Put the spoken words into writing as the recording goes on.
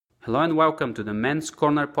Hello and welcome to the Men's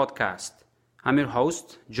Corner podcast. I'm your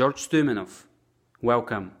host, George Stoimenov.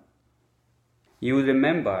 Welcome. You will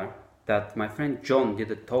remember that my friend John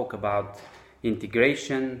did a talk about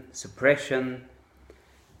integration, suppression,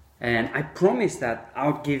 and I promised that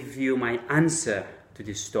I'll give you my answer to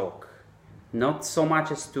this talk. Not so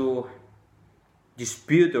much as to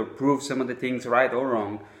dispute or prove some of the things right or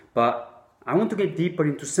wrong, but I want to get deeper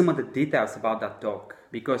into some of the details about that talk,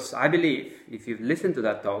 because I believe if you've listened to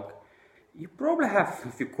that talk, you probably have a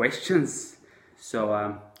few questions. So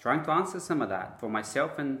I'm trying to answer some of that for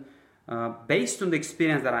myself and based on the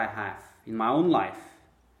experience that I have in my own life,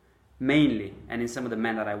 mainly, and in some of the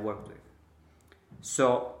men that I worked with.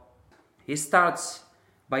 So he starts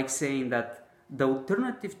by saying that the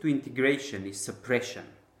alternative to integration is suppression.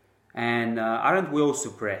 And aren't we all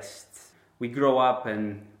suppressed? We grow up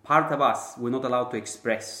and part of us we're not allowed to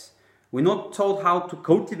express. We're not told how to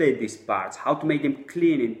cultivate these parts, how to make them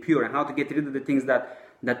clean and pure, and how to get rid of the things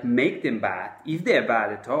that make them bad, if they're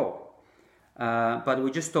bad at all. But we're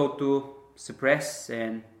just told to suppress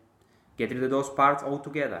and get rid of those parts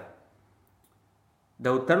altogether. The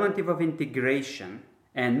alternative of integration,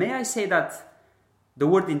 and may I say that the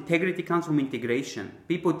word integrity comes from integration.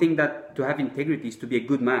 People think that to have integrity is to be a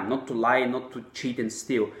good man, not to lie, not to cheat and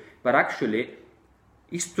steal, but actually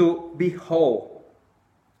is to be whole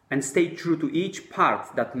and stay true to each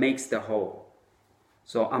part that makes the whole.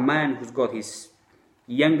 So a man who's got his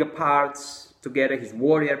younger parts together, his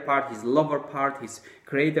warrior part, his lover part, his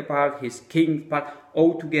creator part, his king part,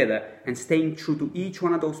 all together, and staying true to each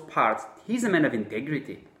one of those parts, he's a man of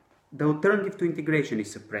integrity. The alternative to integration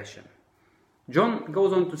is suppression. John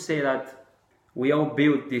goes on to say that we all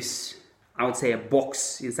build this, I would say, a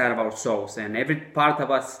box inside of our souls, and every part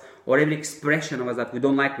of us or every expression of us that we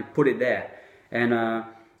don't like, we put it there. And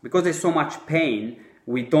because there's so much pain,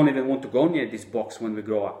 we don't even want to go near this box when we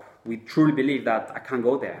grow up. We truly believe that I can't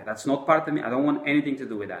go there. That's not part of me. I don't want anything to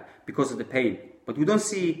do with that because of the pain. But we don't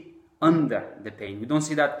see under the pain. We don't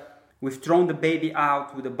see that we've thrown the baby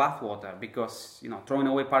out with the bathwater because, throwing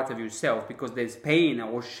away parts of yourself because there's pain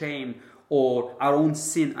or shame or our own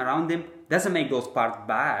sin around them doesn't make those parts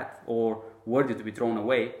bad or worthy to be thrown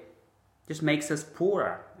away. It just makes us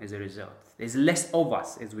poorer as a result. There's less of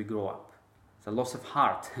us as we grow up. It's a loss of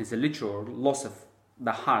heart. It's a literal loss of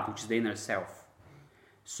the heart, which is the inner self.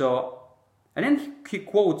 So, and then he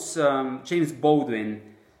quotes James Baldwin,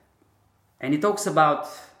 and he talks about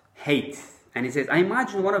hate. And he says, I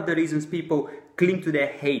imagine one of the reasons people cling to their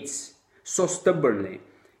hates so stubbornly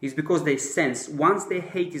is because they sense once their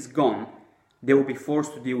hate is gone, they will be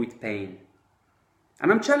forced to deal with pain.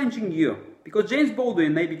 And I'm challenging you, because James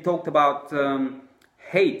Baldwin maybe talked about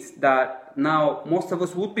hate that now most of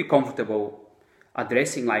us would be comfortable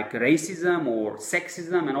addressing, like racism or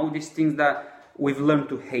sexism and all these things that we've learned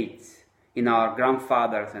to hate in our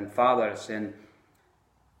grandfathers and fathers. And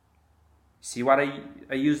see what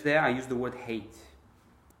I use there? I use the word hate.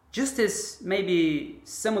 Just as maybe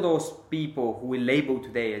some of those people who we label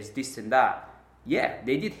today as this and that, yeah,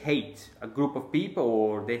 they did hate a group of people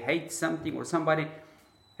or they hate something or somebody,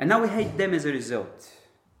 and now we hate them as a result.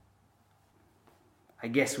 I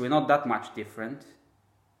guess we're not that much different.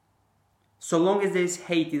 So long as there is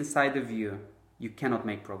hate inside of you, you cannot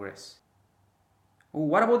make progress.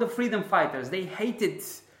 What about the freedom fighters? They hated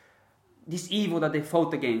this evil that they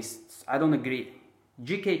fought against. I don't agree.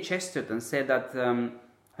 G.K. Chesterton said that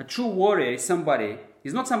a true warrior is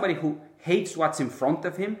not somebody who hates what's in front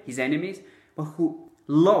of him, his enemies, but who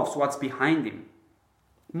loves what's behind him.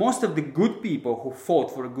 Most of the good people who fought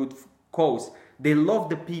for a good cause, they loved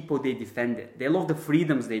the people they defended. They loved the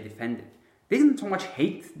freedoms they defended. They didn't so much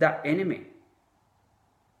hate that enemy.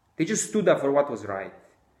 They just stood up for what was right.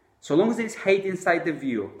 So long as there is hate inside of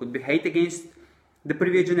you, could be hate against the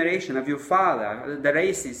previous generation of your father, the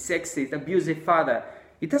racist, sexist, abusive father,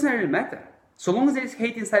 it doesn't really matter. So long as there is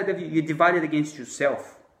hate inside of you, you're divided against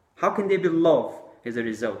yourself. How can there be love as a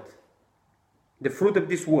result? The fruit of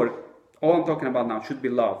this work, all I'm talking about now, should be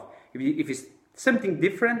love. If it's something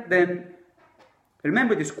different, then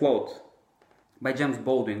remember this quote by James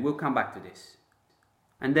Baldwin. We'll come back to this.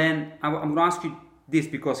 And then I'm going to ask you this,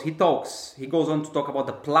 because he goes on to talk about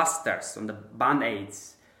the plasters on the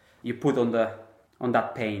band-aids you put on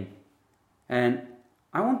that pain. And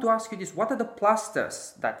I want to ask you this: what are the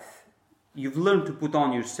plasters that you've learned to put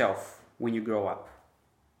on yourself when you grow up?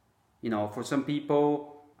 For some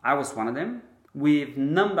people, I was one of them. We've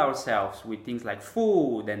numbed ourselves with things like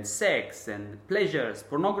food and sex and pleasures,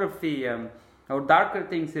 pornography, or darker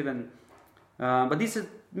things even. But these are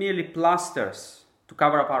merely plasters to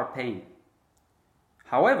cover up our pain.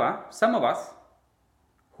 However, some of us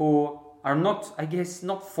who are not, I guess,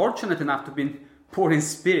 not fortunate enough to be poor in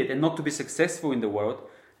spirit and not to be successful in the world,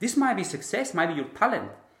 this might be success, might be your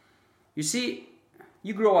talent. You see,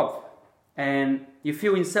 you grow up and you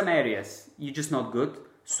feel in some areas you're just not good,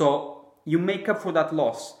 so you make up for that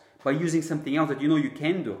loss by using something else that you know you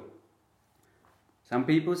can do. Some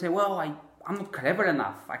people say, well, I'm not clever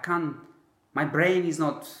enough, my brain is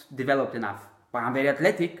not developed enough, but I'm very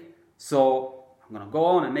athletic, so I'm gonna go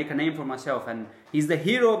on and make a name for myself, and he's the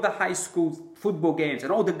hero of the high school football games,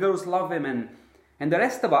 and all the girls love him, and the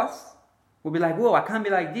rest of us will be like, whoa, I can't be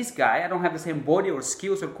like this guy, I don't have the same body or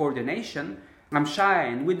skills or coordination, I'm shy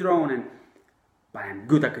and withdrawn, but I'm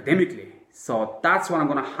good academically, so that's what I'm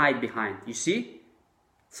gonna hide behind. You see?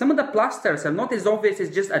 Some of the plasters are not as obvious as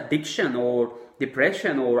just addiction or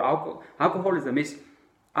depression or alcoholism. It's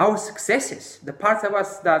our successes, the parts of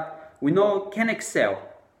us that we know can excel.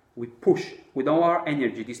 We push with all our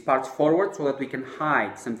energy these parts forward so that we can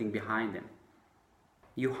hide something behind them.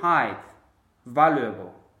 You hide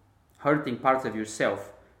valuable, hurting parts of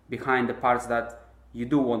yourself behind the parts that you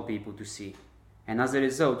do want people to see. And as a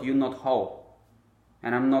result, you're not whole.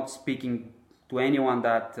 And I'm not speaking to anyone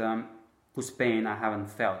that whose pain I haven't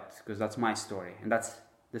felt, because that's my story. And that's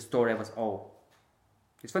the story of us all.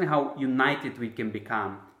 It's funny how united we can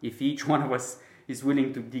become if each one of us is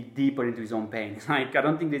willing to dig deeper into his own pain. Like, I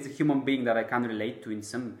don't think there's a human being that I can relate to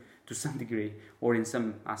to some degree or in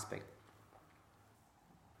some aspect.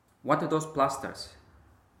 What are those plasters?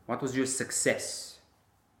 What was your success?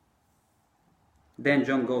 Then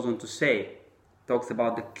John goes on to say, talks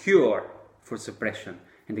about the cure for suppression.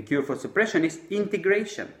 And the cure for suppression is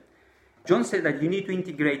integration. John said that you need to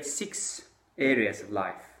integrate 6 areas of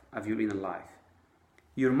life, of your inner life.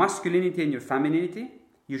 Your masculinity and your femininity,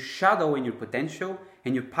 your shadow and your potential,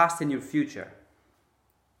 and your past and your future.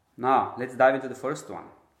 Now, let's dive into the first one.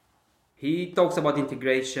 He talks about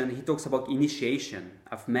integration, he talks about initiation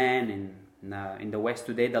of men in the West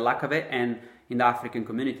today, the lack of it, and in the African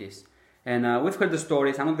communities. And we've heard the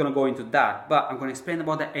stories, I'm not going to go into that, but I'm going to explain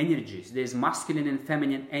about the energies. There's masculine and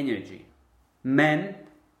feminine energy. Men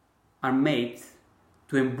are made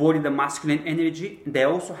to embody the masculine energy, they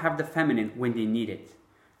also have the feminine when they need it.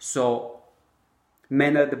 So,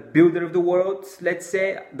 men are the builder of the world, let's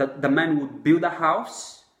say. The man would build a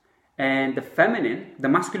house, and the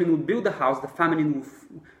masculine would build the house, the feminine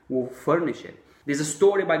will furnish it. There's a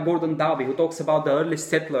story by Gordon Dalby who talks about the early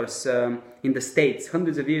settlers in the States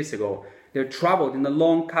hundreds of years ago. They traveled in a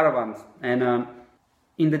long caravan, and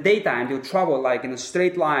in the daytime they'll travel like in a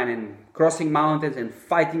straight line and crossing mountains and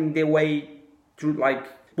fighting their way through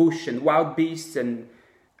like bush and wild beasts, and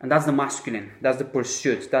that's the masculine, that's the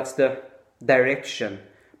pursuit, that's the direction.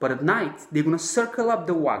 But at night they're going to circle up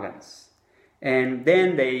the wagons, and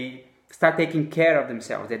then they start taking care of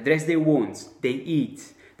themselves. They dress their wounds, they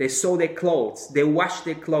eat, they sew their clothes, they wash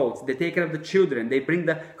their clothes, they take care of the children, they bring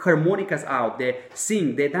the harmonicas out, they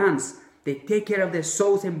sing, they dance, they take care of their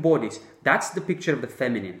souls and bodies. That's the picture of the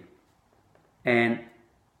feminine. And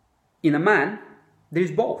in a man, there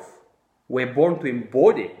is both. We're born to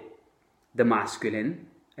embody the masculine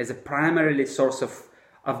as a primarily source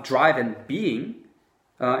of drive and being,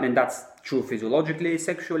 and that's true physiologically,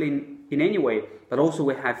 sexually, in any way, but also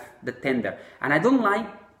we have the tender. And I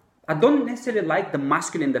don't necessarily like the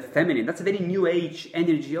masculine and the feminine. That's a very new age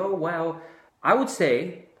energy. Oh, well, I would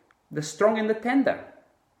say the strong and the tender.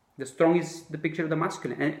 The strong is the picture of the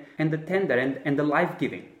masculine, and the tender and the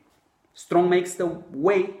life-giving. Strong makes the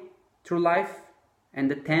way through life, and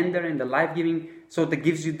the tender and the life-giving, so that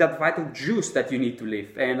gives you that vital juice that you need to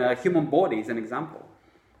live. And a human body is an example.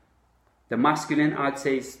 The masculine, I'd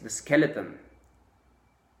say, is the skeleton,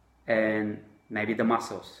 and maybe the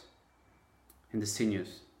muscles, and the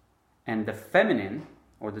sinews. And the feminine,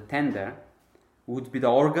 or the tender, would be the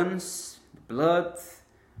organs, the blood,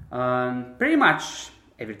 and pretty much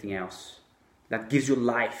everything else that gives you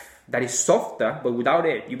life, that is softer, but without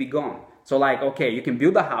it, you'll be gone. So like, okay, you can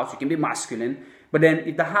build a house, you can be masculine, but then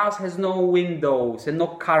if the house has no windows and no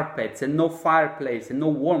carpets and no fireplace and no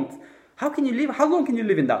warmth, how can you live? How long can you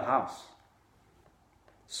live in that house?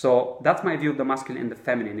 So that's my view of the masculine and the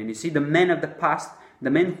feminine. And you see, the men of the past,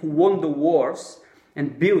 the men who won the wars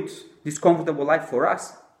and built this comfortable life for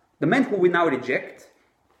us, the men who we now reject,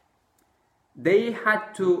 they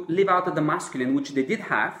had to live out of the masculine, which they did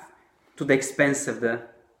have, to the expense of the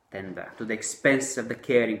tender, to the expense of the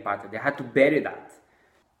caring part. They had to bury that.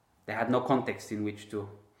 They had no context in which to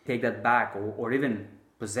take that back or even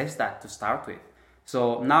possess that to start with.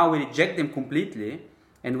 So now we reject them completely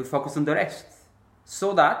and we focus on the rest.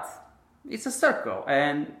 So that it's a circle.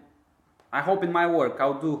 And I hope in my work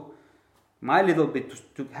I'll do my little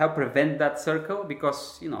bit to help prevent that circle,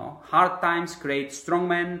 because, you know, hard times create strong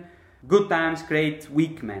men, good times create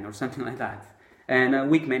weak men or something like that. And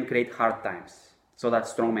weak men create hard times so that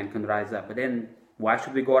strong men can rise up. But then why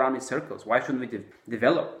should we go around in circles? Why shouldn't we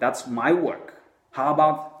develop? That's my work. How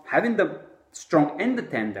about having the strong and the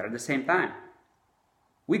tender at the same time?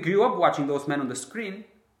 We grew up watching those men on the screen,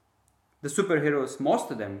 the superheroes,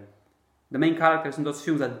 most of them, the main characters in those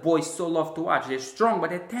films that boys so love to watch. They're strong, but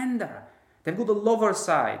they're tender. They've got the lover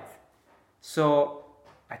side. So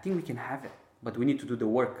I think we can have it, but we need to do the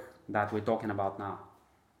work that we're talking about now.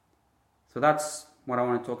 So that's what I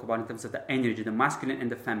want to talk about in terms of the energy, the masculine and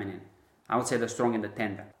the feminine. I would say the strong and the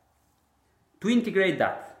tender. To integrate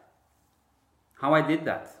that, how I did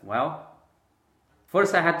that? Well,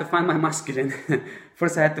 first I had to find my masculine.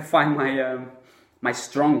 First I had to find my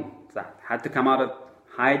strong side. I had to come out of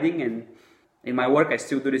hiding, and in my work I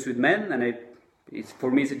still do this with men, and for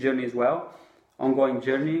me it's a journey as well, ongoing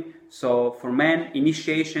journey. So for men,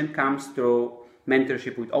 initiation comes through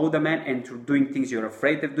mentorship with older men and through doing things you're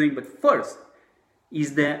afraid of doing. But first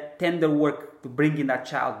is the tender work to bringing that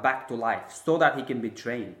child back to life so that he can be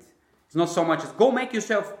trained. It's not so much as go make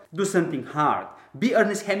yourself do something hard. Be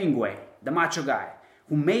Ernest Hemingway, the macho guy,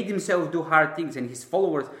 who made himself do hard things, and his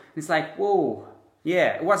followers, it's like, whoa,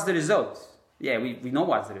 yeah, what's the result? Yeah, we know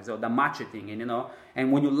what's the result, the macho thing, and you know.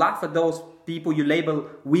 And when you laugh at those people you label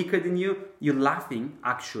weaker than you, you're laughing,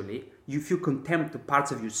 actually. You feel contempt to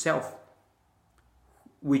parts of yourself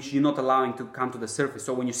which you're not allowing to come to the surface.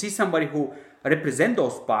 So when you see somebody who represent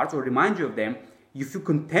those parts or remind you of them, you feel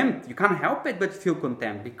contempt. You can't help it but feel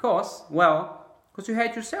contempt because you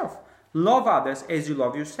hate yourself. Love others as you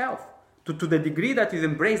love yourself. To the degree that you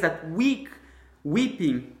embrace that weak,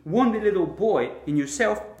 weeping, wounded little boy in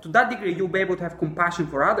yourself, to that degree you'll be able to have compassion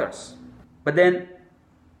for others. But then,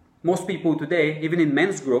 most people today, even in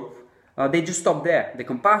men's group, they just stop there. The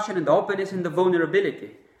compassion and the openness and the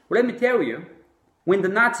vulnerability. Well, let me tell you, when the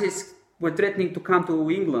Nazis were threatening to come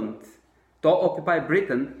to England, to occupy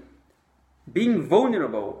Britain, being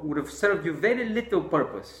vulnerable would have served you very little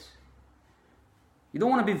purpose. You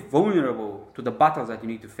don't want to be vulnerable to the battles that you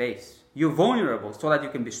need to face. You're vulnerable so that you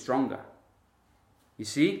can be stronger. You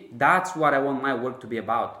see, that's what I want my work to be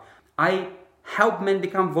about. I help men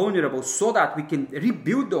become vulnerable so that we can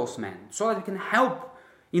rebuild those men, so that we can help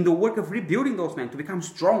in the work of rebuilding those men to become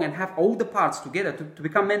strong and have all the parts together, to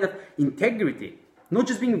become men of integrity. Not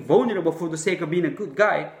just being vulnerable for the sake of being a good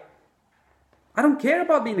guy. I don't care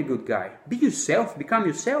about being a good guy. Be yourself, become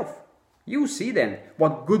yourself. You see then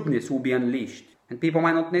what goodness will be unleashed. And people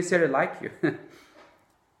might not necessarily like you.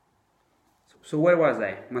 So where was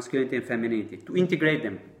I? Masculinity and femininity. To integrate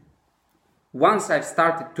them. Once I've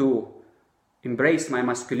started to embrace my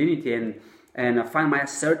masculinity and find my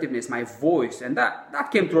assertiveness, my voice, and that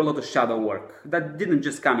came through a lot of shadow work. That didn't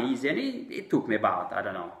just come easy, and it took me about,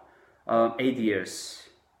 8 years.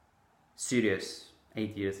 Serious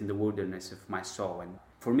 8 years in the wilderness of my soul. And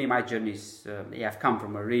for me, my journey is, I've come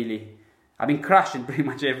from I've been crushed in pretty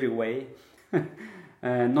much every way.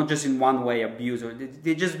 Not just in one way, abuse, or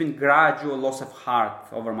there's just been gradual loss of heart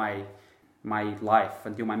over my life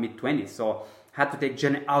until my mid-20s. So I had to take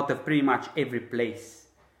journey out of pretty much every place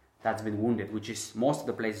that's been wounded, which is most of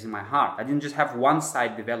the places in my heart. I didn't just have one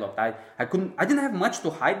side developed. I didn't have much to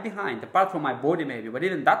hide behind, apart from my body maybe, but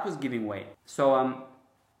even that was giving way. So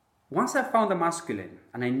once I found the masculine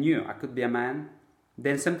and I knew I could be a man,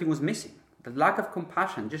 then something was missing. The lack of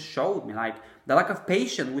compassion just showed me, like the lack of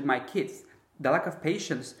patience with my kids, the lack of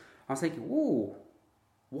patience. I was thinking, ooh,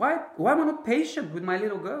 why am I not patient with my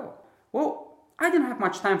little girl? Well, I didn't have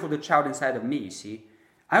much time for the child inside of me, you see.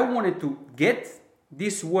 I wanted to get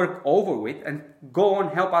this work over with and go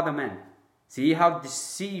on help other men. See how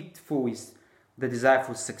deceitful is the desire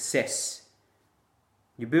for success.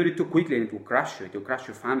 You build it too quickly and it will crush you. It will crush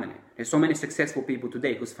your family. There's so many successful people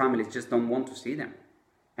today whose families just don't want to see them.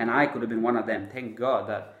 And I could have been one of them. Thank God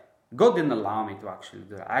that God didn't allow me to actually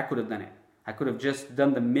do that. I could have done it. I could have just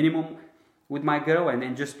done the minimum with my girl and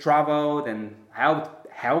then just traveled and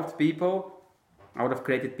helped people. I would have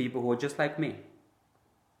created people who were just like me.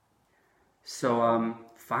 So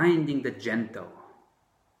finding the gentle,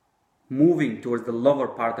 moving towards the lover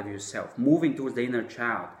part of yourself, moving towards the inner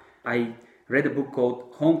child. I read a book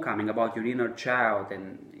called Homecoming about your inner child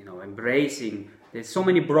and embracing. There's so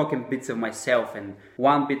many broken bits of myself, and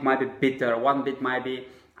one bit might be bitter, one bit might be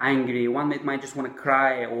angry, one bit might just want to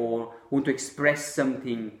cry or want to express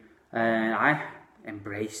something. And I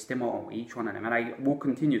embraced them all, each one of them, and I will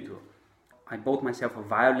continue to. I bought myself a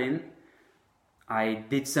violin. I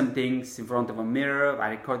did some things in front of a mirror. I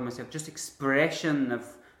recorded myself, just expression of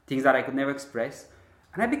things that I could never express.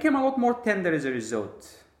 And I became a lot more tender as a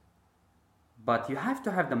result. But you have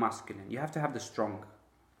to have the masculine. You have to have the strong.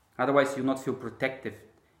 Otherwise, you'll not feel protective.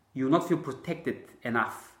 You'll not feel protected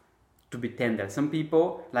enough to be tender. Some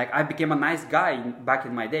people, like I became a nice guy back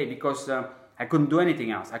in my day because I couldn't do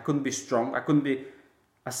anything else. I couldn't be strong. I couldn't be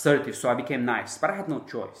assertive, so I became nice. But I had no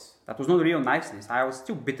choice. That was not real niceness. I was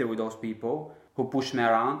still bitter with those people who pushed me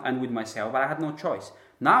around and with myself, but I had no choice.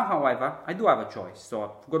 Now, however, I do have a choice. So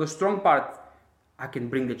I've got a strong part. I can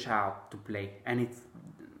bring the child to play. And it's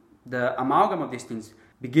the amalgam of these things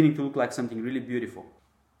beginning to look like something really beautiful.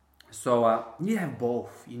 So you have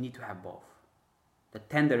both. You need to have both. The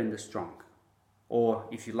tender and the strong. Or,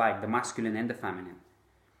 if you like, the masculine and the feminine.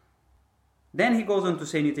 Then he goes on to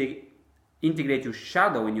say you need to integrate your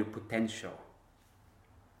shadow and your potential.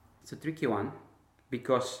 It's a tricky one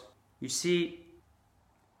because, you see,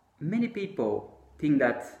 many people think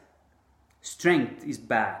that strength is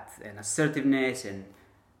bad and assertiveness and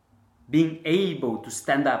being able to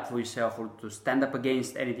stand up for yourself or to stand up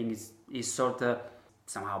against anything is sort of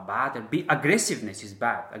somehow bad. Aggressiveness is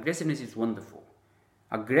bad. Aggressiveness is wonderful.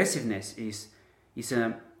 Aggressiveness is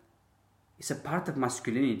a part of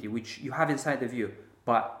masculinity which you have inside of you.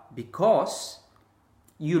 But because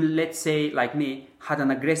you, let's say, like me, had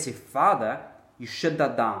an aggressive father, you shut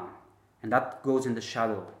that down. And that goes in the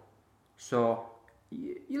shadow. So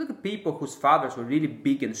you look at people whose fathers were really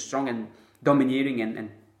big and strong and domineering and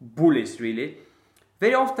bullies, really.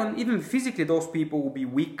 Very often, even physically, those people will be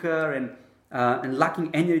weaker and lacking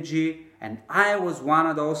energy. And I was one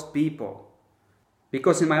of those people.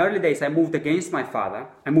 Because in my early days, I moved against my father.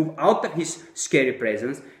 I moved out of his scary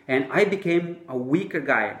presence. And I became a weaker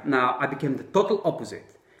guy. Now, I became the total opposite.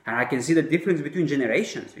 And I can see the difference between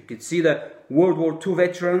generations. You can see the World War II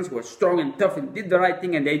veterans were strong and tough and did the right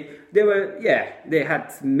thing. And they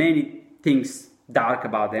had many things dark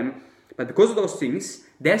about them. But because of those things,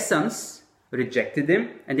 their sons rejected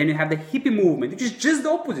them. And then you have the hippie movement, which is just the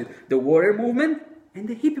opposite. The warrior movement and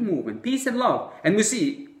the hippie movement. Peace and love. And we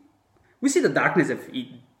see the darkness of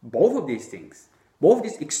both of these things. Both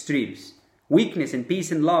these extremes. Weakness and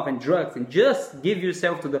peace and love and drugs. And just give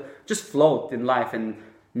yourself just float in life and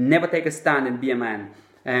never take a stand and be a man.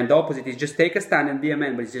 And the opposite is just take a stand and be a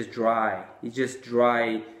man, but it's just dry. It's just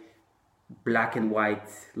dry, black and white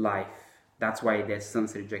life. That's why their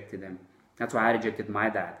sons rejected them. That's why I rejected my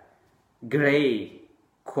dad. Gray,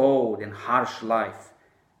 cold and harsh life.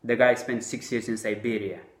 The guy spent 6 years in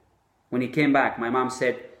Siberia. When he came back, my mom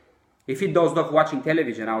said, if he dozed off watching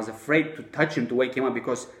television, I was afraid to touch him to wake him up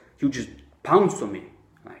because he would just pounce on me.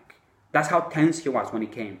 That's how tense he was when he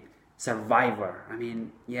came. Survivor.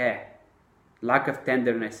 Lack of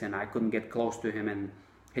tenderness, and I couldn't get close to him, and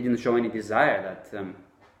he didn't show any desire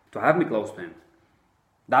to have me close to him.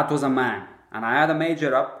 That was a man, and I either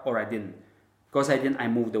measured up or I didn't. Because I didn't, I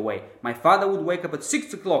moved away. My father would wake up at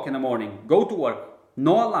 6 o'clock in the morning, go to work,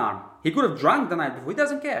 no alarm. He could have drunk the night before, he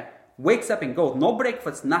doesn't care. Wakes up and goes, no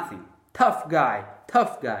breakfast, nothing. Tough guy.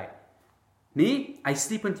 Me, I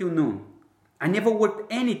sleep until noon. I never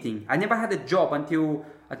worked anything. I never had a job until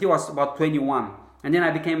I was about 21. And then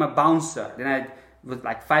I became a bouncer. Then I was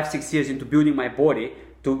like 5-6 years into building my body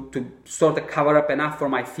to sort of cover up enough for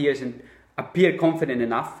my fears and appear confident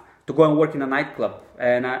enough to go and work in a nightclub.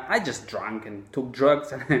 And I just drank and took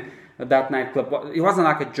drugs at that nightclub. It wasn't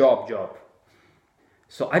like a job.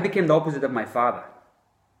 So I became the opposite of my father.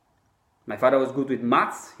 My father was good with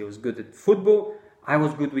maths. He was good at football. I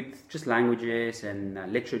was good with just languages and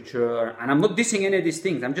literature. And I'm not dissing any of these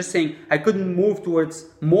things. I'm just saying I couldn't move towards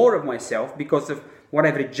more of myself because of what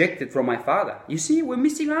I've rejected from my father. You see, we're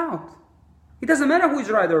missing out. It doesn't matter who is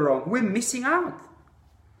right or wrong. We're missing out.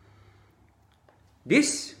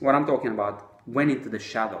 This, what I'm talking about, went into the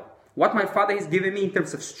shadow. What my father has given me in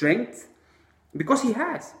terms of strength, because he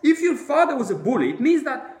has. If your father was a bully, it means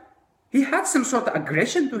that he had some sort of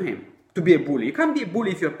aggression to him to be a bully. You can't be a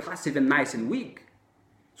bully if you're passive and nice and weak.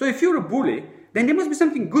 So if you're a bully, then there must be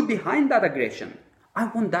something good behind that aggression. I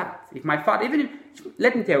want that. If my father,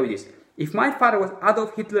 let me tell you this. If my father was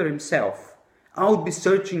Adolf Hitler himself, I would be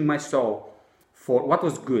searching my soul for what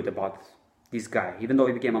was good about this guy, even though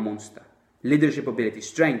he became a monster. Leadership ability,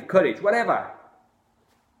 strength, courage, whatever.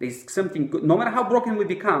 There's something good. No matter how broken we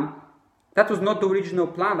become, that was not the original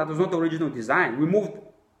plan. That was not the original design. We moved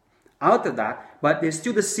out of that, but there's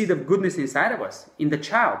still the seed of goodness inside of us, in the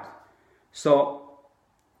child. So,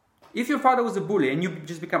 if your father was a bully and you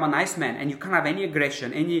just become a nice man and you can't have any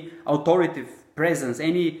aggression, any authoritative presence,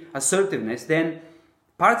 any assertiveness, then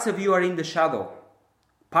parts of you are in the shadow.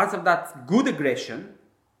 Parts of that good aggression,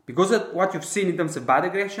 because of what you've seen in terms of bad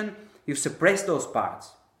aggression, you've suppressed those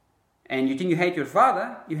parts. And you think you hate your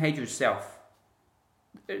father, you hate yourself.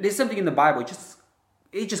 there's something in the Bible, it's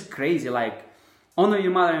just crazy, like, honor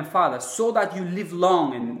your mother and father so that you live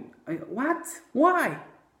long. And what? Why?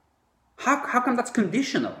 How come that's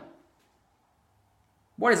conditional?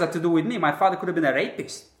 What does that to do with me? My father could have been a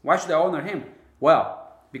rapist. Why should I honor him? Well,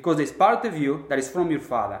 because there's part of you that is from your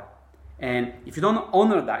father. And if you don't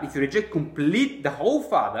honor that, if you reject the whole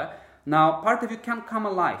father, now part of you can't come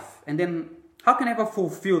alive. And then how can you have a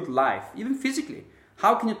fulfilled life, even physically?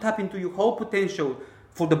 How can you tap into your whole potential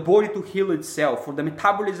for the body to heal itself, for the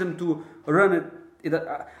metabolism to run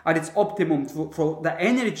at its optimum, for the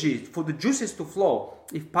energy, for the juices to flow?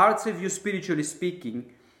 If parts of you, spiritually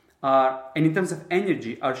speaking, and in terms of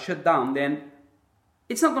energy, are shut down, then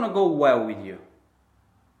it's not going to go well with you.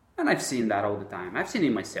 And I've seen that all the time. I've seen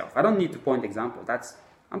it myself. I don't need to point examples.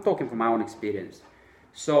 I'm talking from my own experience.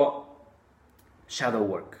 So, shadow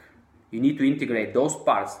work. You need to integrate those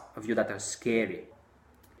parts of you that are scary.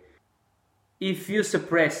 If you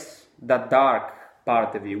suppress that dark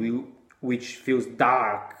part of you, which feels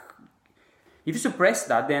dark, if you suppress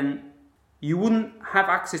that, then you wouldn't have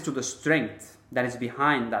access to the strength that is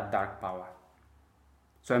behind that dark power.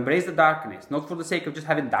 So embrace the darkness, not for the sake of just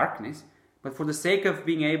having darkness, but for the sake of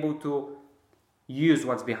being able to use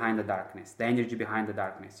what's behind the darkness, the energy behind the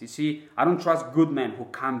darkness. You see, I don't trust good men who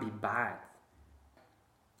can be bad.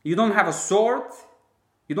 You don't have a sword,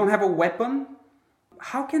 you don't have a weapon.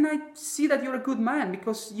 How can I see that you're a good man?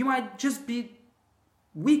 Because you might just be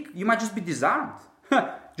weak, you might just be disarmed.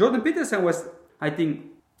 Jordan Peterson was saying,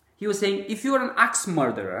 if you're an axe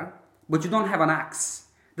murderer, but you don't have an axe,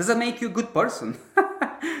 does that make you a good person?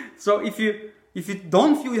 So if you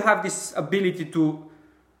don't feel you have this ability to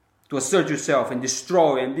assert yourself and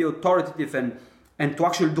destroy and be authoritative and to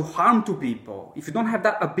actually do harm to people, if you don't have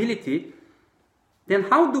that ability, then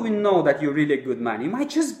how do we know that you're really a good man? You might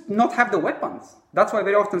just not have the weapons. That's why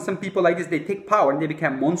very often some people like this, they take power and they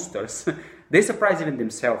become monsters. They surprise even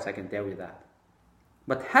themselves, I can tell you that.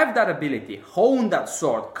 But have that ability, hone that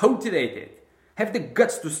sword, cultivate it. Have the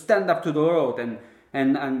guts to stand up to the world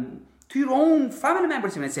and to your own family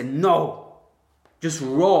members even and say, no. Just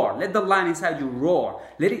roar. Let the lion inside you roar.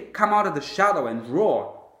 Let it come out of the shadow and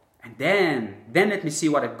roar. And then let me see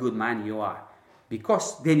what a good man you are.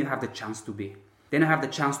 Because then you have the chance to be. Then you have the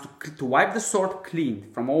chance to wipe the sword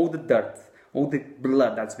clean from all the dirt, all the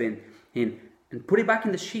blood that's been in, and put it back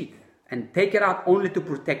in the sheath and take it out only to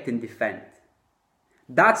protect and defend.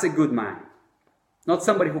 That's a good man. Not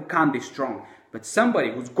somebody who can't be strong, but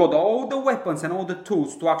somebody who's got all the weapons and all the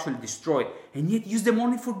tools to actually destroy and yet use them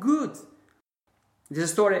only for good. There's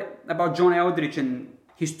a story about John Eldridge and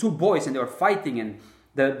his two boys, and they were fighting, and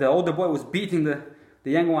the older boy was beating the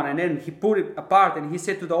young one, and then he put it apart and he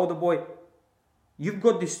said to the older boy, you've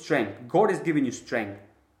got this strength. God has given you strength.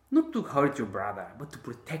 Not to hurt your brother, but to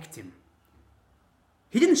protect him.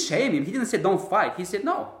 He didn't shame him. He didn't say, don't fight. He said,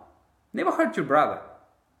 no, never hurt your brother.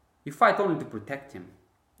 You fight only to protect him.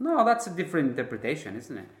 No, that's a different interpretation,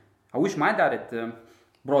 isn't it? I wish my dad had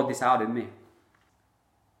brought this out in me.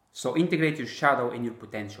 So integrate your shadow and your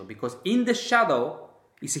potential, because in the shadow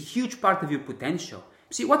is a huge part of your potential.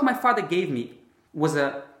 See, what my father gave me was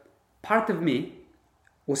a part of me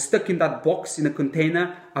was stuck in that box, in a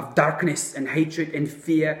container of darkness and hatred and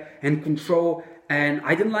fear and control, and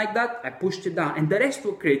I didn't like that. I pushed it down, and the rest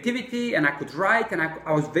was creativity, and I could write, and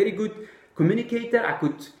I was very good communicator. I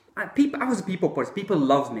was a people person. People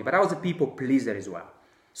loved me, but I was a people pleaser as well.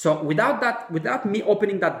 So without me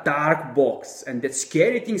opening that dark box and that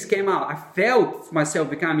scary things came out, I felt myself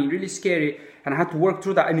becoming really scary, and I had to work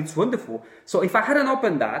through that, and it's wonderful. So if I hadn't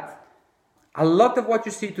opened that, a lot of what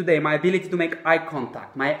you see today, my ability to make eye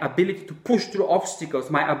contact, my ability to push through obstacles,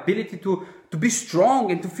 my ability to be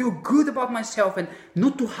strong and to feel good about myself and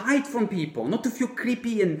not to hide from people, not to feel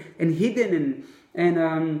creepy and hidden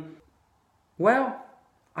well,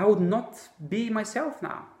 I would not be myself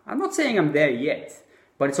now. I'm not saying I'm there yet,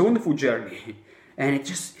 but it's a wonderful journey. And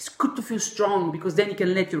it's good to feel strong, because then you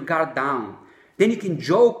can let your guard down. Then you can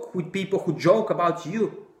joke with people who joke about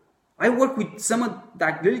you. I work with some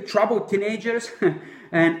like really troubled teenagers,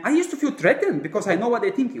 and I used to feel threatened because I know what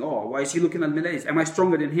they're thinking. Oh, why is he looking at me like this? Am I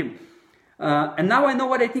stronger than him? And now I know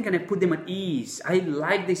what they think, and I put them at ease. I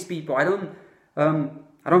like these people. I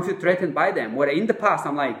don't feel threatened by them. Where in the past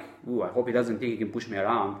I'm like, ooh, I hope he doesn't think he can push me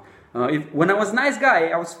around. When I was a nice guy,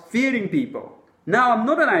 I was fearing people. Now I'm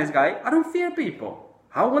not a nice guy. I don't fear people.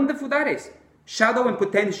 How wonderful that is. Shadow and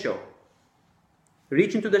potential.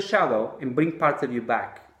 Reach into the shadow and bring parts of you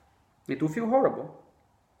back. It will feel horrible.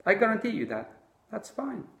 I guarantee you that. That's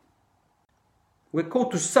fine. We're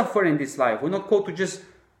called to suffer in this life. We're not called to just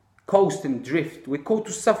coast and drift. We're called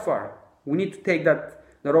to suffer. We need to take the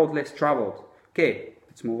road less traveled. Okay,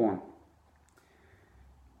 Let's move on.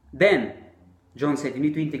 Then, John said you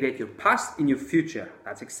need to integrate your past in your future.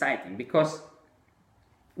 That's exciting, because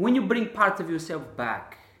when you bring part of yourself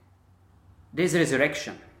back, there's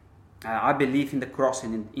resurrection. I believe in the cross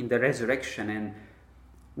and in the resurrection. And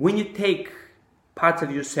when you take parts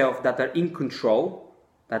of yourself that are in control,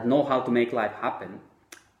 that know how to make life happen,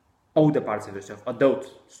 older parts of yourself,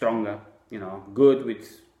 adult, stronger, good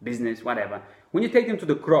with business, whatever. When you take them to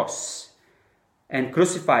the cross and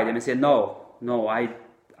crucify them and say, no, I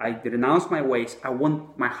renounce my ways. I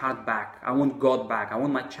want my heart back. I want God back. I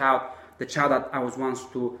want my child, the child that I was once,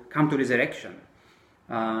 to come to resurrection.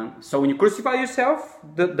 So when you crucify yourself,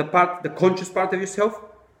 the conscious part of yourself,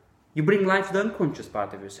 you bring life to the unconscious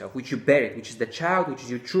part of yourself, which you buried, which is the child, which is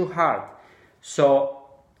your true heart. So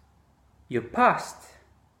your past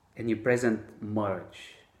and your present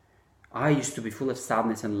merge. I used to be full of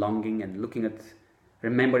sadness and longing and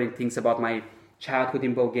remembering things about my childhood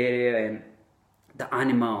in Bulgaria and the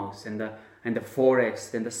animals and the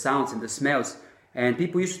forest and the sounds and the smells. And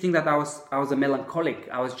people used to think that I was a melancholic.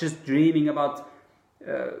 I was just dreaming about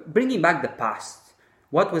bringing back the past.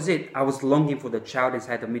 What was it? I was longing for the child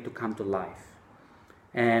inside of me to come to life.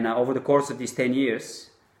 And over the course of these 10 years,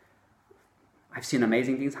 I've seen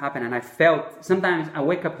amazing things happen. And I felt, sometimes I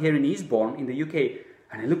wake up here in Eastbourne in the UK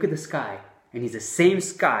and I look at the sky, and it's the same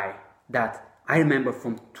sky that I remember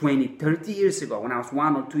from 20, 30 years ago when I was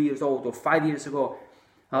 1 or 2 years old, or 5 years ago,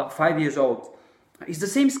 5 years old. It's the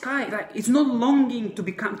same sky. Like, it's not longing to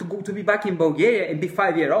be back in Bulgaria and be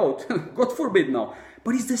 5-year-old. God forbid, no.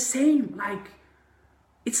 But it's the same. Like,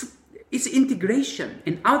 it's integration,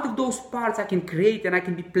 and out of those parts I can create and I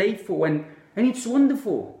can be playful, and it's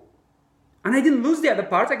wonderful. And I didn't lose the other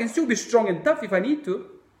parts. I can still be strong and tough if I need to.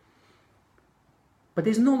 But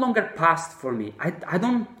there's no longer past for me. I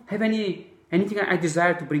don't have anything I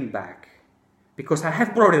desire to bring back, because I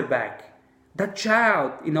have brought it back. That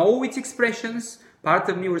child, in all its expressions, part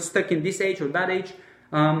of me was stuck in this age or that age,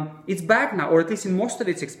 it's back now, or at least in most of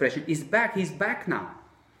its expression, it's back. He's back now.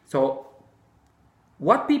 So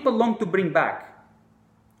what people long to bring back,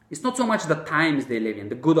 it's not so much the times they live in,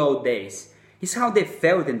 the good old days. It's how they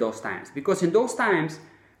felt in those times. Because in those times,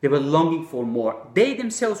 they were longing for more. They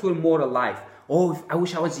themselves were more alive. Oh, I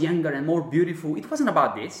wish I was younger and more beautiful. It wasn't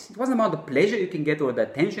about this. It wasn't about the pleasure you can get or the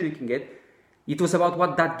attention you can get. It was about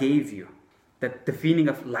what that gave you. That the feeling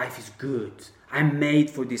of life is good. I'm made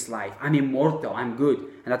for this life. I'm immortal. I'm good.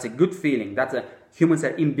 And that's a good feeling. Humans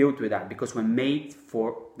are inbuilt with that, because we're made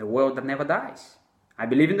for the world that never dies. I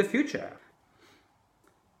believe in the future.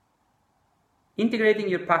 Integrating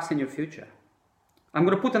your past and your future. I'm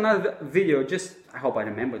going to put another video, I hope I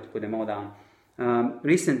remember to put them all down.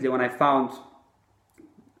 Recently, when I found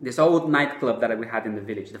this old nightclub that we had in the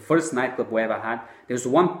village, the first nightclub we ever had, there's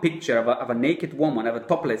one picture of a naked woman, of a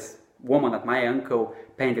topless woman that my uncle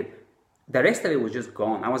painted. The rest of it was just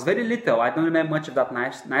gone. I was very little. I don't remember much of that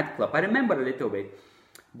nightclub. I remember a little bit.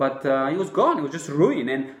 But it was gone. It was just ruined.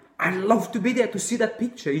 And I love to be there to see that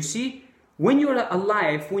picture. You see, when you're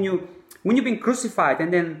alive, when you've been crucified,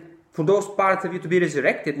 and then for those parts of you to be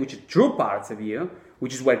resurrected, which are true parts of you,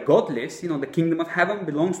 which is where God lives, the kingdom of heaven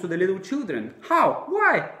belongs to the little children. How?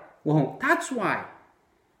 Why? Well, that's why.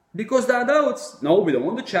 Because the adults, no, we don't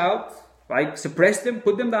want the child. Like, suppress them,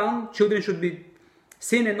 put them down. Children should be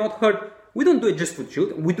seen and not heard. We don't do it just for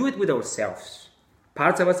children. We do it with ourselves.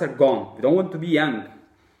 Parts of us are gone. We don't want to be young.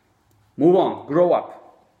 Move on. Grow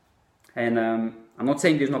up. And I'm not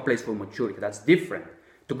saying there's no place for maturity. That's different.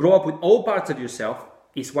 To grow up with all parts of yourself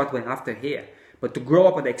is what we're after here. But to grow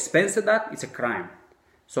up at the expense of that, it's a crime.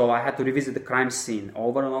 So I had to revisit the crime scene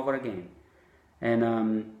over and over again.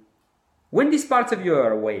 And when these parts of you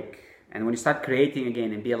are awake, and when you start creating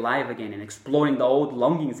again and be alive again and exploring the old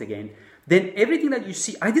longings again, then everything that you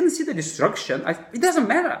see, I didn't see the destruction. It doesn't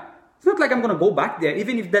matter. It's not like I'm going to go back there,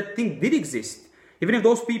 even if that thing did exist. Even if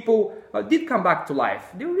those people did come back to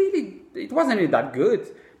life. It wasn't really that good.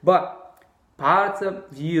 But parts of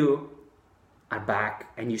you are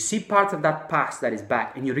back, and you see parts of that past that is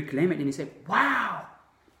back, and you reclaim it, and you say, wow,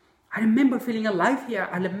 I remember feeling alive here.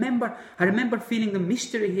 I remember feeling the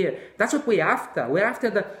mystery here. That's what we're after. We're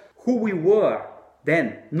after who we were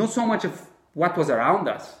then, not so much of what was around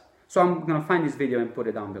us. So I'm going to find this video and put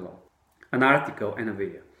it down below. An article and a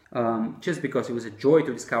video. Just because it was a joy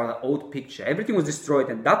to discover that old picture. Everything was destroyed,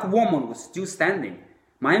 and that woman was still standing.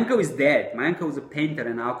 My uncle is dead. My uncle was a painter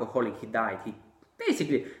and alcoholic. He died. He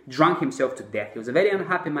basically drank himself to death. He was a very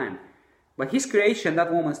unhappy man. But his creation,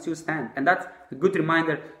 that woman still stands. And that's a good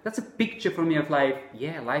reminder. That's a picture for me of life.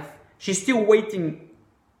 Yeah, life. She's still waiting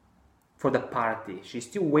for the party. She's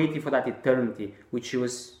still waiting for that eternity, which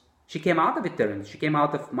she She came out of eternity. She came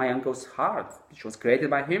out of my uncle's heart, which was created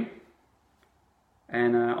by him.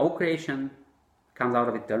 And all creation comes out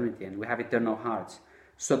of eternity, and we have eternal hearts.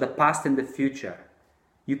 So the past and the future,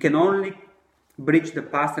 you can only bridge the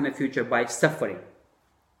past and the future by suffering.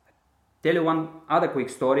 Tell you one other quick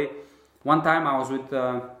story. One time I was with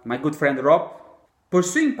my good friend Rob,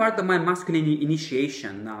 pursuing part of my masculine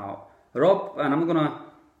initiation. Now, Rob, and I'm gonna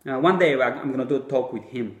one day I'm gonna do a talk with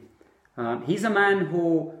him. He's a man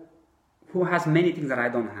who has many things that I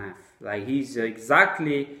don't have. Like, he's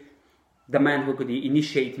exactly the man who could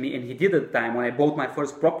initiate me, and he did at the time when I bought my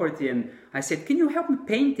first property, and I said, can you help me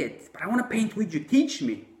paint it? But I want to paint with you. Teach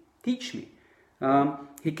me.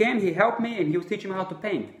 He came, he helped me, and he was teaching me how to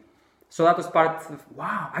paint. So that was part of,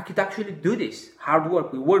 wow, I could actually do this. Hard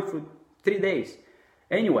work. We worked for 3 days.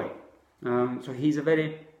 Anyway, so he's a very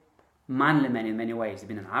manly man in many ways. He's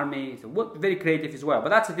been in the army. He's very creative as well. But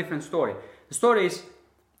that's a different story. The story is,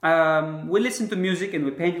 we listened to music and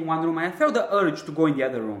we painted in one room, and I felt the urge to go in the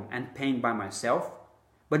other room and paint by myself.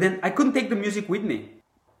 But then I couldn't take the music with me.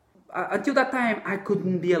 Until that time, I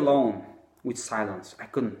couldn't be alone with silence. I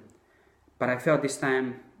couldn't. But I felt this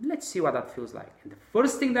time, let's see what that feels like. And the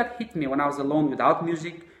first thing that hit me when I was alone without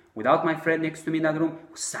music, without my friend next to me in that room,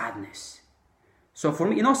 was sadness. So for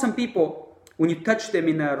me, you know, some people, when you touch them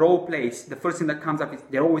in a raw place, the first thing that comes up is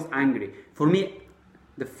they're always angry. For me,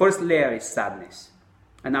 the first layer is sadness.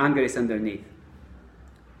 And anger is underneath.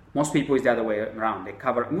 Most people is the other way around. They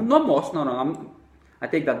cover, not most, no, I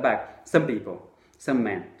take that back. Some people, some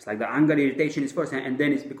men, it's like the anger, irritation is first, and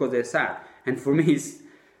then it's because they're sad. And for me, it's,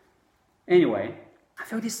 anyway, I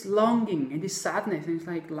felt this longing and this sadness, and it's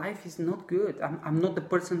like, life is not good. I'm not the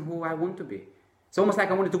person who I want to be. It's almost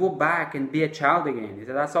like I wanted to go back and be a child again.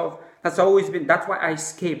 That's always been, that's why I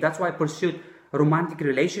escaped. That's why I pursued romantic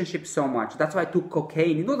relationships so much. That's why I took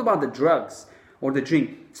cocaine. It's not about the drugs or the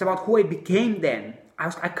drink. It's about who I became then.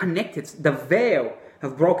 I connected. The veil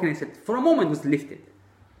of brokenness for a moment was lifted.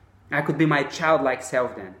 I could be my childlike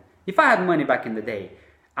self then. If I had money back in the day,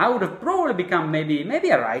 I would have probably become maybe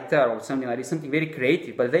a writer or something like this, something very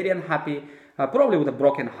creative, but very unhappy, probably with a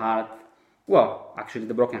broken heart. Well, actually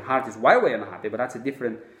the broken heart is why we're unhappy, but that's a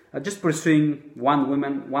different, just pursuing one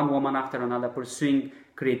woman after another, pursuing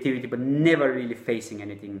creativity, but never really facing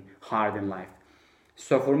anything hard in life.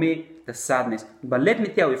 So for me, the sadness. But let me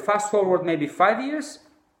tell you, fast forward maybe 5 years,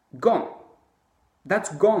 gone. That's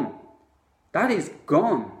gone. That is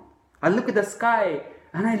gone. I look at the sky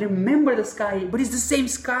and I remember the sky, but it's the same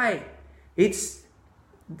sky.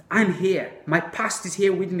 I'm here. My past is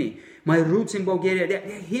here with me. My roots in Bulgaria,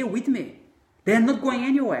 they're here with me. They're not going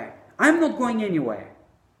anywhere. I'm not going anywhere.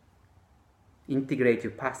 Integrate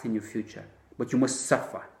your past and your future, but you must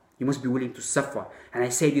suffer. You must be willing to suffer. And I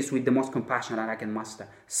say this with the most compassion that I can muster.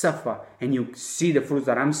 Suffer, and you see the fruits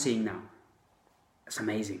that I'm seeing now. It's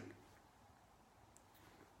amazing.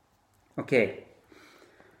 Okay.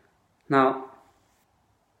 Now,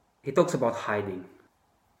 he talks about hiding.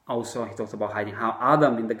 Also, he talks about hiding. How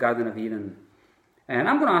Adam in the Garden of Eden. And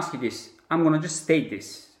I'm going to ask you this. I'm going to just state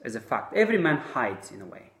this as a fact. Every man hides in a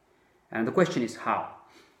way. And the question is how.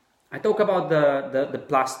 I talk about the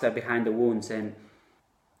plaster behind the wounds, and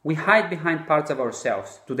we hide behind parts of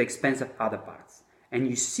ourselves to the expense of other parts. And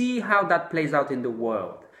you see how that plays out in the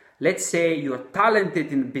world. Let's say you're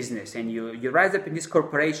talented in business and you rise up in this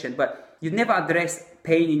corporation, but you never address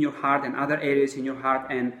pain in your heart and other areas in your heart,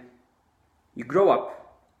 and you grow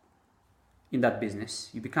up in that business.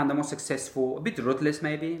 You become the most successful, a bit ruthless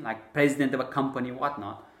maybe, like president of a company,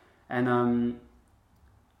 whatnot. And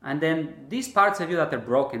then these parts of you that are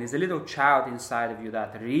broken, there's a little child inside of you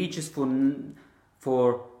that reaches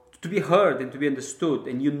for to be heard and to be understood,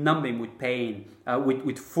 and you numb him with pain,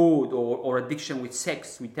 with food or addiction, with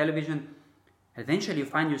sex, with television. Eventually you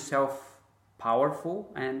find yourself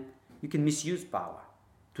powerful, and you can misuse power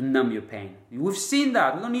to numb your pain. We've seen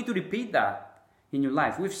that. We don't need to repeat that in your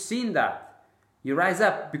life. We've seen that. You rise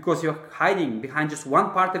up because you're hiding behind just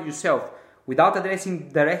one part of yourself without addressing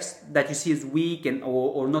the rest that you see as weak and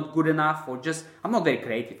or not good enough, or just, I'm not very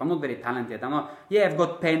creative, I'm not very talented, I've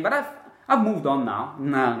got pain, but I've moved on now.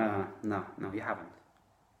 No, you haven't.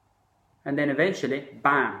 And then eventually,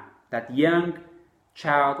 bam, that young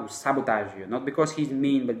child will sabotage you. Not because he's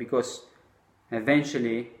mean, but because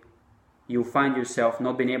eventually you find yourself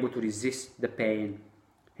not being able to resist the pain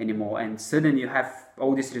anymore. And suddenly you have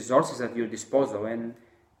all these resources at your disposal, and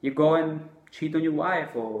you go and cheat on your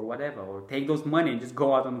wife or whatever, or take those money and just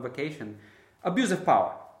go out on vacation. Abuse of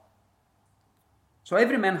power. So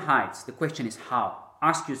every man hides. The question is how.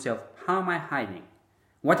 Ask yourself, how am I hiding?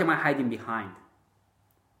 What am I hiding behind?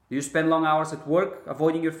 Do you spend long hours at work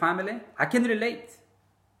avoiding your family? I can relate.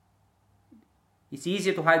 It's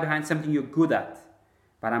easier to hide behind something you're good at.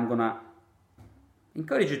 But I'm gonna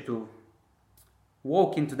encourage you to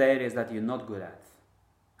walk into the areas that you're not good at,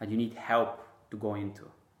 that you need help to go into.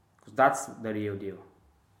 Because that's the real deal.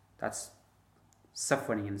 That's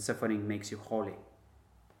suffering, and suffering makes you holy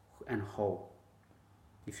and whole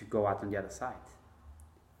if you go out on the other side.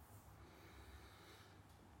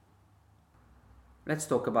 Let's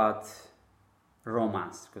talk about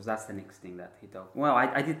romance, because that's the next thing that he talked. Well,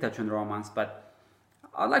 I did touch on romance, but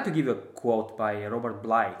I'd like to give a quote by Robert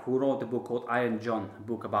Bly, who wrote a book called Iron John, a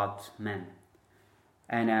book about men.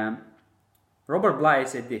 And Robert Bly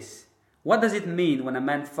said this: "What does it mean when a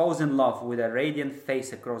man falls in love with a radiant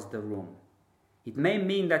face across the room? It may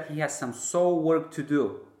mean that he has some soul work to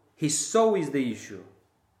do. His soul is the issue.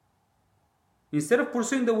 Instead of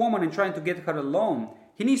pursuing the woman and trying to get her alone,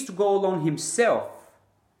 he needs to go alone himself,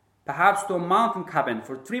 perhaps to a mountain cabin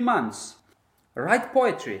for 3 months, write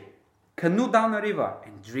poetry, canoe down a river,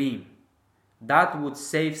 and dream. That would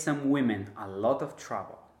save some women a lot of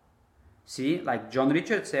trouble." See, like John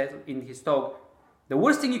Richard said in his talk, the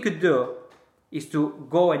worst thing you could do is to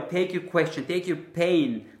go and take your question, take your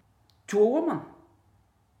pain to a woman,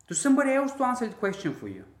 to somebody else to answer the question for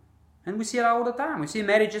you. And we see it all the time. We see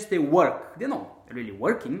marriages, they work. They're not really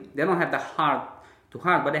working. They don't have the heart to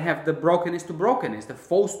heart, but they have the brokenness to brokenness, the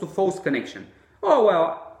false to false connection. Oh,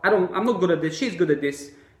 well, I'm not good at this. She's good at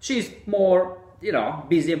this. She's more,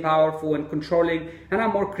 busy and powerful and controlling, and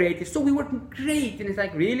I'm more creative. So we work great. And it's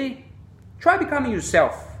like, really? Try becoming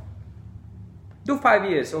yourself. Do 5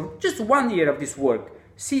 years or just 1 year of this work.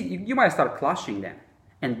 See, you might start clashing then.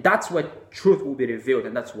 And that's where truth will be revealed,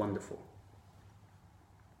 and that's wonderful.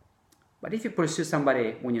 But if you pursue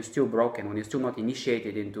somebody when you're still broken, when you're still not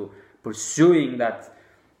initiated into pursuing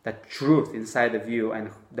that truth inside of you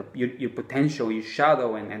and your potential, your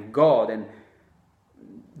shadow and God, and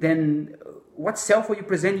then what self are you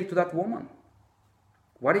presenting to that woman?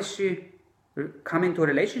 What is she coming to a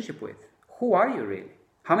relationship with? Who are you really?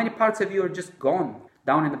 How many parts of you are just gone,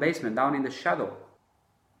 down in the basement, down in the shadow?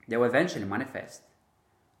 They will eventually manifest.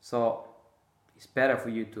 So it's better for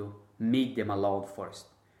you to meet them alone first.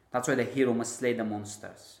 That's why the hero must slay the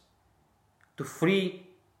monsters, to free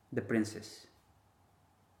the princess.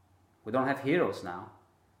 We don't have heroes now.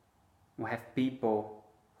 We have people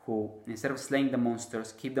who, instead of slaying the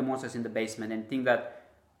monsters, keep the monsters in the basement and think that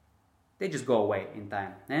they just go away in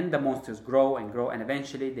time. And the monsters grow and grow, and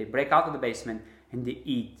eventually they break out of the basement and they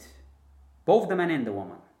eat both the man and the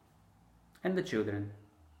woman and the children.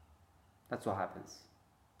 That's what happens.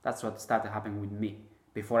 That's what started happening with me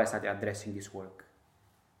before I started addressing this work.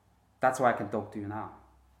 That's why I can talk to you now.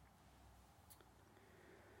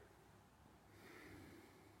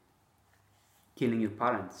 Killing your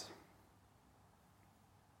parents.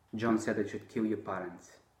 John said that you should kill your parents.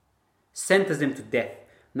 Sentence them to death.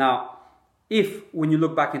 Now, if when you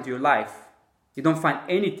look back into your life, you don't find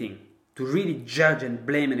anything to really judge and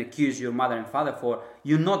blame and accuse your mother and father for,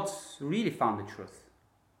 you're not really found the truth.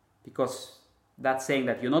 Because that's saying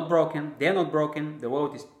that you're not broken, they're not broken, the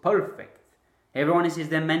world is perfect. Everyone is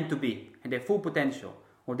they're meant to be, and their full potential,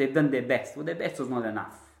 or they've done their best. Well, their best was not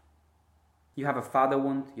enough. You have a father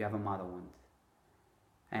wound, you have a mother wound.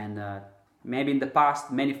 And maybe in the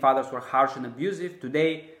past, many fathers were harsh and abusive.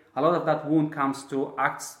 Today, a lot of that wound comes to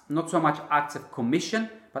acts, not so much acts of commission,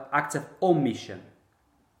 but acts of omission.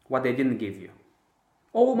 What they didn't give you.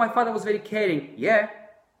 Oh, my father was very caring. Yeah.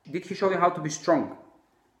 Did he show you how to be strong?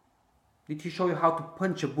 Did he show you how to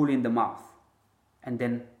punch a bully in the mouth and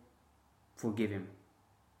then forgive him?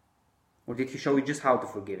 Or did he show you just how to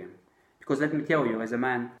forgive him? Because let me tell you, as a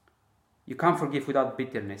man, you can't forgive without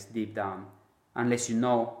bitterness deep down, unless you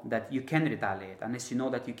know that you can retaliate, unless you know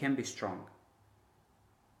that you can be strong.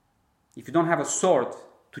 If you don't have a sword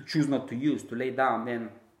to choose not to use, to lay down, then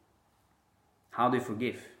how do you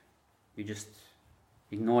forgive? You're just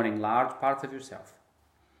ignoring large parts of yourself.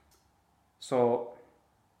 So,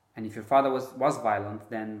 and if your father was violent,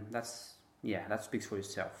 then that speaks for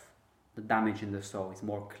yourself. The damage in the soul is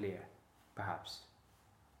more clear, perhaps.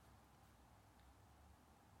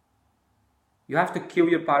 You have to kill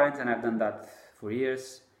your parents, and I've done that for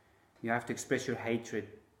years. You have to express your hatred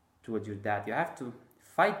towards your dad. You have to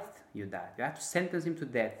fight your dad. You have to sentence him to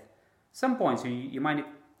death. Some points you might need,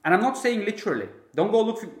 and I'm not saying literally. Don't go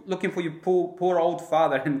looking for your poor old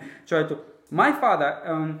father and try to. My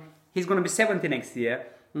father, he's going to be 70 next year.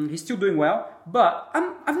 He's still doing well, but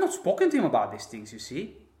I've not spoken to him about these things, you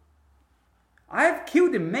see. I've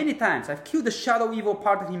killed him many times. I've killed the shadow evil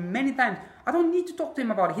part of him many times. I don't need to talk to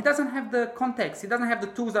him about it. He doesn't have the context. He doesn't have the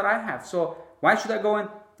tools that I have. So why should I go and...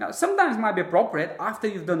 Now, sometimes it might be appropriate after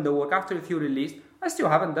you've done the work, after you feel released. I still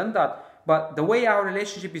haven't done that. But the way our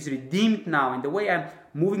relationship is redeemed now, and the way I'm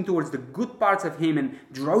moving towards the good parts of him and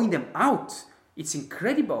drawing them out, it's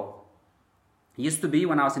incredible. It used to be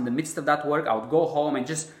when I was in the midst of that work, I would go home and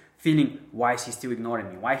just feeling, why is he still ignoring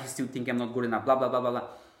me? Why is he still thinking I'm not good enough? Blah, blah, blah, blah, blah.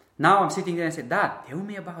 Now I'm sitting there and say, Dad, tell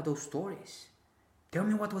me about those stories. Tell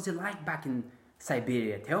me what was it like back in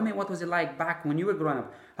Siberia. Tell me what was it like back when you were growing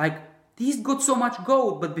up. Like, he's got so much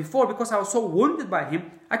gold, but before, because I was so wounded by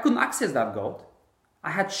him, I couldn't access that gold.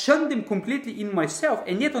 I had shunned him completely in myself,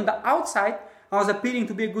 and yet on the outside, I was appearing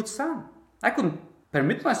to be a good son. I couldn't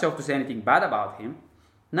permit myself to say anything bad about him.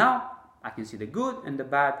 Now, I can see the good and the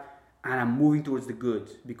bad, and I'm moving towards the good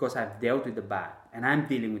because I've dealt with the bad, and I'm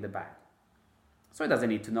dealing with the bad. So he doesn't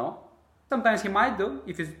need to know. Sometimes he might do,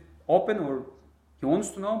 if he's open or he wants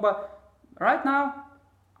to know, but right now,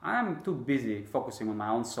 I'm too busy focusing on my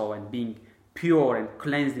own soul and being pure and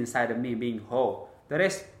cleansed inside of me, being whole. The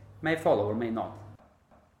rest may follow or may not.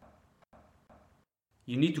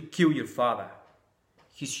 You need to kill your father.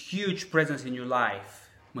 His huge presence in your life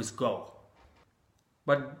must go.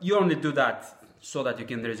 But you only do that so that you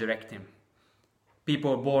can resurrect him.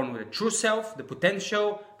 People are born with a true self, the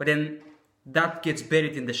potential, but then that gets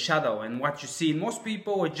buried in the shadow. And what you see in most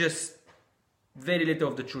people are just very little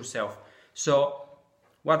of the true self. So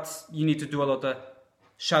what you need to do a lot of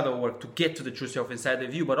shadow work to get to the true self inside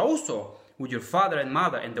of you, but also with your father and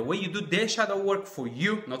mother. And the way you do their shadow work for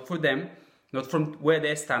you, not for them, not from where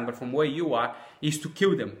they stand, but from where you are, is to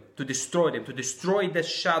kill them, to destroy the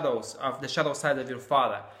shadows of the shadow side of your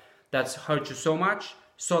father that's hurt you so much,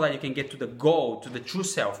 so that you can get to the goal, to the true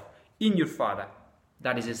self in your father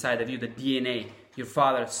that is inside of you, the DNA, your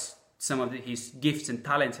father's, some of his gifts and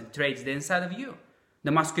talents and traits, they're inside of you.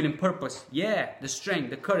 The masculine purpose, yeah, the strength,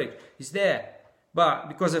 the courage is there. But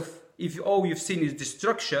because of, if all you've seen is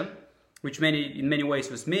destruction, which in many ways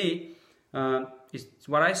was me, is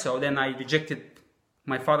what I saw, then I rejected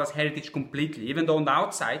my father's heritage completely, even though on the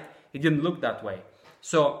outside it didn't look that way.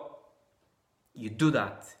 So you do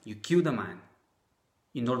that, you kill the man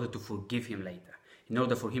in order to forgive him later, in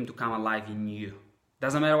order for him to come alive in you.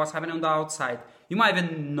 Doesn't matter what's happening on the outside. You might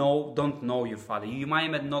even don't know your father. You might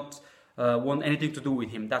even not want anything to do with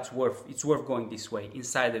him. It's worth going this way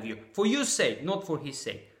inside of you, for your sake, not for his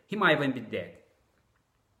sake. He might even be dead.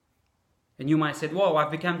 And you might say, whoa, I've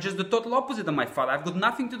become just the total opposite of my father. I've got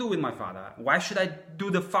nothing to do with my father. Why should I do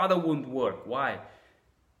the father wound work? Why?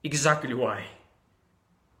 Exactly why.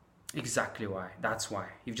 Exactly why. That's why.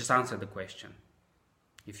 You've just answered the question.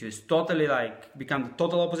 If you totally become the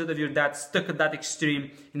total opposite of your dad, stuck at that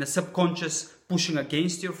extreme, in the subconscious, pushing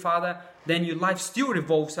against your father, then your life still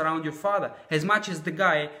revolves around your father. As much as the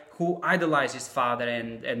guy who idolizes his father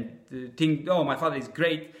and think, oh, my father is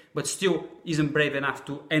great, but still isn't brave enough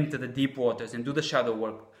to enter the deep waters and do the shadow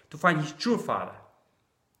work to find his true father.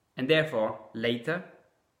 And therefore, later,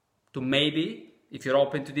 to maybe, if you're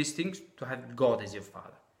open to these things, to have God as your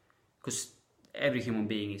father. Because every human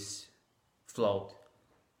being is flawed.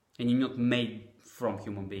 And you're not made from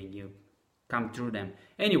human being. You come through them.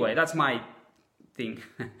 Anyway, that's my thing.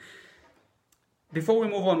 Before we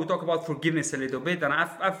move on, we talk about forgiveness a little bit, and I'm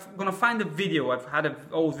gonna find a video. I've had an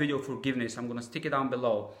old video of forgiveness. I'm gonna stick it down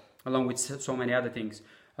below, along with so many other things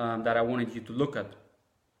that I wanted you to look at.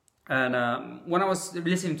 And when I was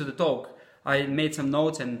listening to the talk, I made some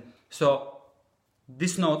notes, and so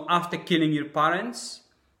this note, after killing your parents,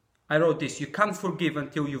 I wrote this: you can't forgive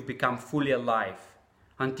until you've become fully alive,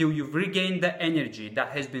 until you've regained the energy that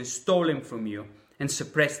has been stolen from you and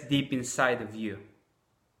suppressed deep inside of you.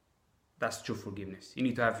 That's true forgiveness. You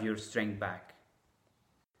need to have your strength back.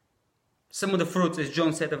 Some of the fruits, as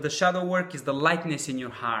John said, of the shadow work is the lightness in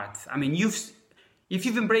your heart. I mean, if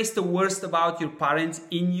you've embraced the worst about your parents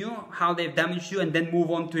in you, how they've damaged you, and then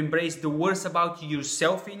move on to embrace the worst about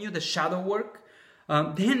yourself in you, the shadow work,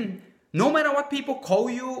 then no matter what people call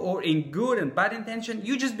you, or in good and bad intention,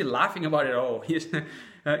 you just be laughing about it all.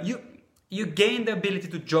 You gain the ability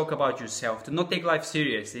to joke about yourself, to not take life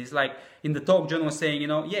seriously. It's like in the talk, John was saying,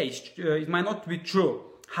 it might not be true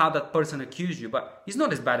how that person accused you, but it's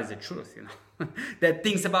not as bad as the truth, There are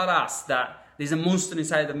things about us that there's a monster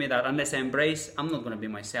inside of me that unless I embrace, I'm not going to be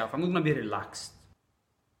myself. I'm not going to be relaxed.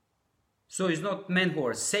 So it's not men who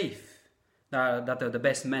are safe that are the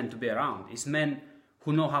best men to be around. It's men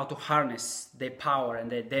who know how to harness their power and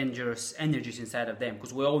their dangerous energies inside of them,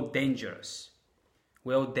 because we're all dangerous.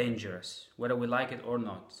 We're all dangerous, whether we like it or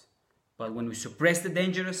not. But when we suppress the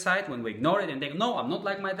dangerous side, when we ignore it and think, no, I'm not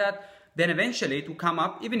like my dad, then eventually it will come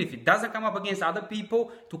up, even if it doesn't come up against other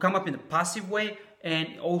people, to come up in a passive way,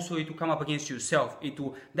 and also it will come up against yourself.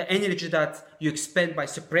 The energy that you expend by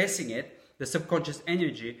suppressing it, the subconscious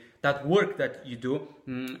energy, that work that you do,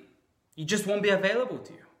 it just won't be available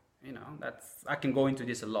to you. I can go into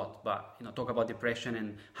this a lot, but talk about depression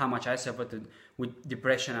and how much I suffered with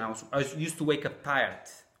depression. And I used to wake up tired.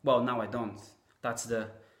 Well, now I don't. That's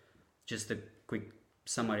just a quick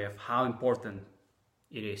summary of how important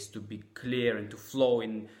it is to be clear and to flow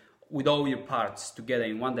in with all your parts together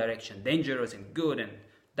in one direction, dangerous and good and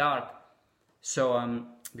dark. So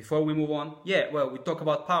before we move on, we talk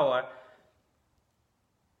about power.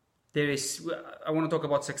 I want to talk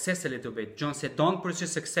about success a little bit. John said, don't pursue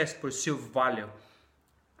success, pursue value.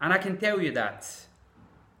 And I can tell you that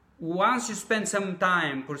once you spend some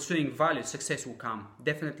time pursuing value, success will come.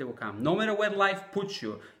 Definitely will come. No matter where life puts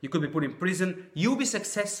you, you could be put in prison. You'll be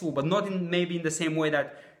successful, but not maybe in the same way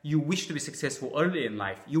that you wish to be successful early in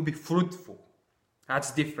life. You'll be fruitful.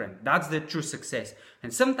 That's different. That's the true success.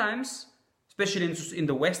 And sometimes, especially in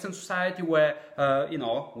the Western society where,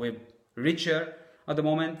 we're richer at the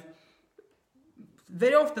moment,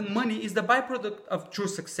 very often money is the byproduct of true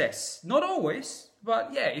success. Not always,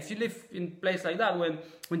 but if you live in a place like that, when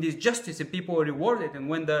there's justice and people are rewarded, and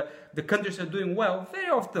when the countries are doing well, very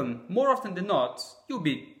often, more often than not, you'll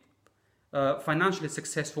be financially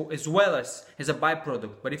successful as well as a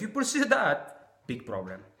byproduct. But if you pursue that, big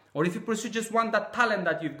problem. Or if you pursue just that talent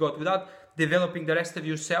that you've got without developing the rest of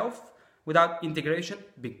yourself, without integration,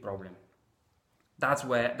 big problem. That's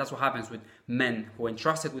what happens with men who are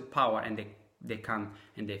entrusted with power and they come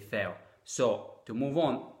and they fail. So to move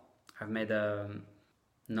on, I've made a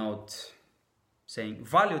note saying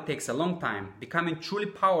value takes a long time. Becoming truly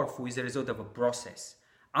powerful is a result of a process.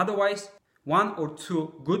 Otherwise, one or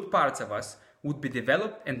two good parts of us would be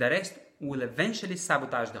developed and the rest will eventually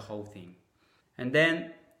sabotage the whole thing. And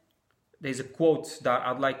then there's a quote that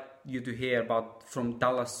I'd like you to hear about from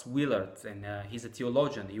Dallas Willard, and he's a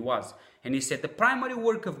theologian, and he said, the primary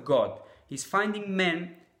work of God is finding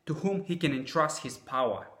men to whom he can entrust his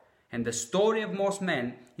power. And the story of most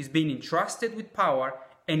men is being entrusted with power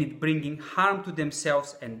and it bringing harm to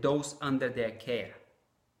themselves and those under their care.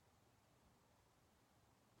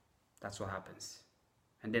 That's what happens.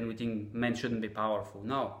 And then we think men shouldn't be powerful.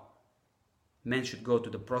 No. Men should go to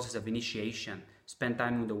the process of initiation, spend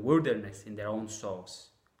time in the wilderness in their own souls.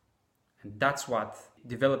 And that's what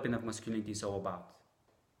developing of masculinity is all about.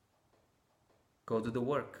 Go do the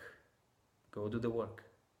work. Go do the work.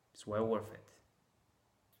 It's well worth it.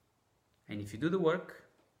 And if you do the work,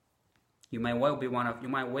 you might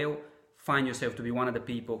well find yourself to be one of the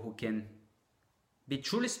people who can be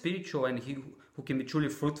truly spiritual and who can be truly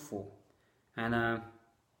fruitful. And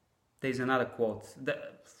there's another quote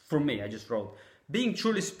that, from me, I just wrote. Being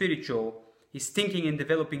truly spiritual is thinking and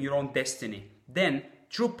developing your own destiny. Then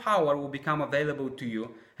true power will become available to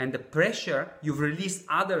you, and the pressure you've released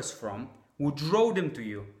others from will draw them to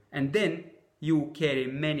you, and then you will carry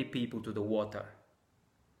many people to the water.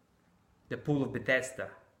 The pool of Bethesda,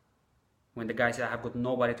 when the guy said, I've got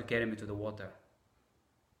nobody to carry me to the water.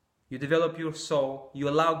 You develop your soul, you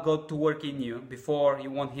allow God to work in you before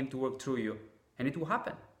you want Him to work through you, and it will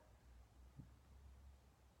happen.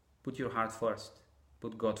 Put your heart first.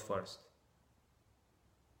 Put God first.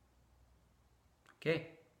 Okay.